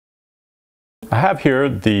I have here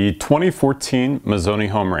the 2014 Mazzoni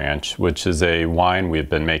Home Ranch, which is a wine we've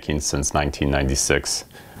been making since 1996,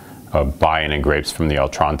 buying in grapes from the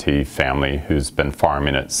Altronti family, who's been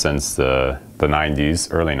farming it since the 90s,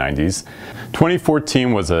 early 90s.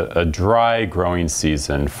 2014 was a dry growing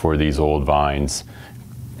season for these old vines,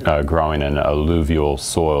 growing in alluvial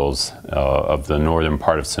soils of the northern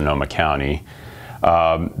part of Sonoma County.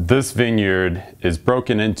 This vineyard is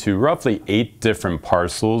broken into roughly 8 different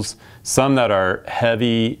parcels, some that are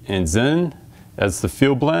heavy in Zin as the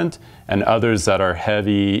field blend, and others that are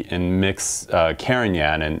heavy in mixed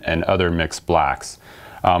Carignan and other mixed blacks.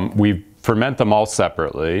 We ferment them all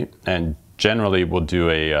separately, and generally we'll do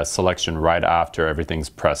a selection right after everything's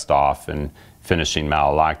pressed off and finishing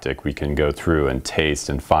malolactic. We can go through and taste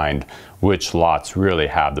and find which lots really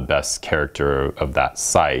have the best character of that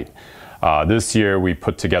site. This year we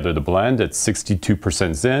put together the blend at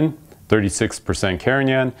 62% Zin, 36%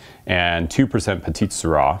 Carignan, and 2% Petit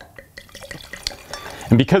Syrah.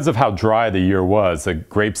 And because of how dry the year was, the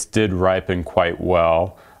grapes did ripen quite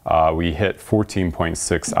well. We hit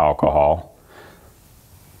 14.6 alcohol,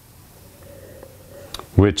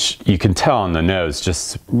 which you can tell on the nose,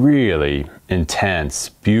 just really intense,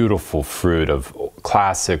 beautiful fruit of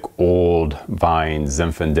classic old vine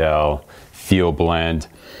Zinfandel field blend.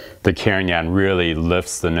 The Carignan really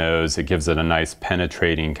lifts the nose. It gives it a nice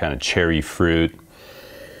penetrating kind of cherry fruit.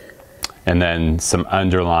 And then some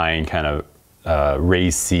underlying kind of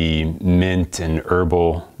racy mint and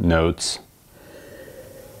herbal notes.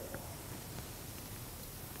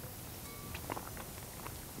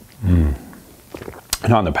 And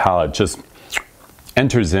on the palate, just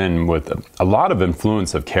enters in with a lot of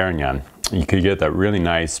influence of Carignan. You could get that really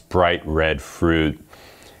nice bright red fruit,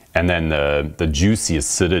 and then the juicy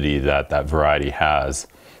acidity that variety has.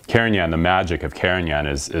 Carignan, the magic of Carignan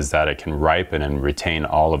is that it can ripen and retain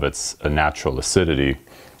all of its natural acidity,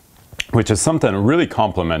 which is something that really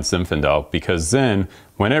complements Zinfandel, because Zin,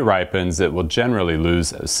 when it ripens, it will generally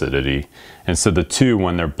lose acidity. And so the two,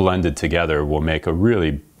 when they're blended together, will make a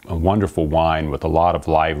really wonderful wine with a lot of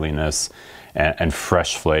liveliness and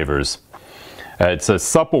fresh flavors. It's a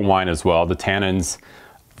supple wine as well. The tannins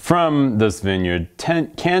from this vineyard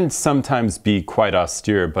can sometimes be quite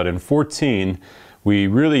austere, but in 14 we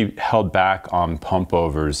really held back on pump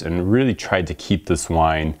overs and really tried to keep this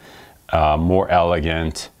wine more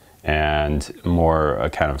elegant and more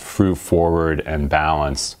kind of fruit forward and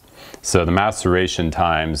balanced. So the maceration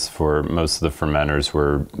times for most of the fermenters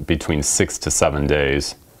were between 6 to 7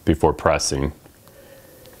 days before pressing.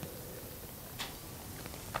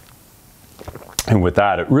 And with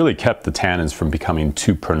that, it really kept the tannins from becoming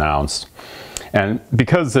too pronounced. And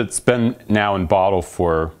because it's been now in bottle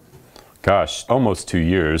for, gosh, almost 2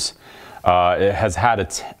 years, it has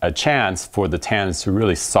had a chance for the tannins to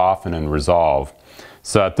really soften and resolve.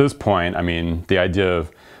 So at this point, I mean, the idea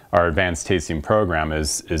of our advanced tasting program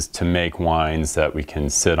is to make wines that we can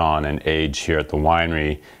sit on and age here at the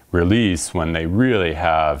winery, release when they really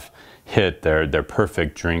have hit their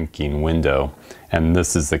perfect drinking window. And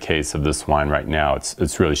this is the case of this wine right now.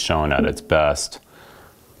 It's really showing at its best.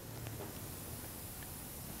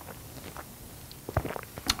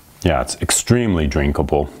 Yeah, it's extremely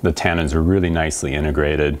drinkable. The tannins are really nicely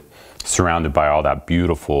integrated, surrounded by all that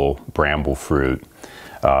beautiful bramble fruit.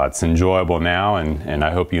 It's enjoyable now, and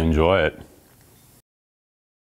I hope you enjoy it.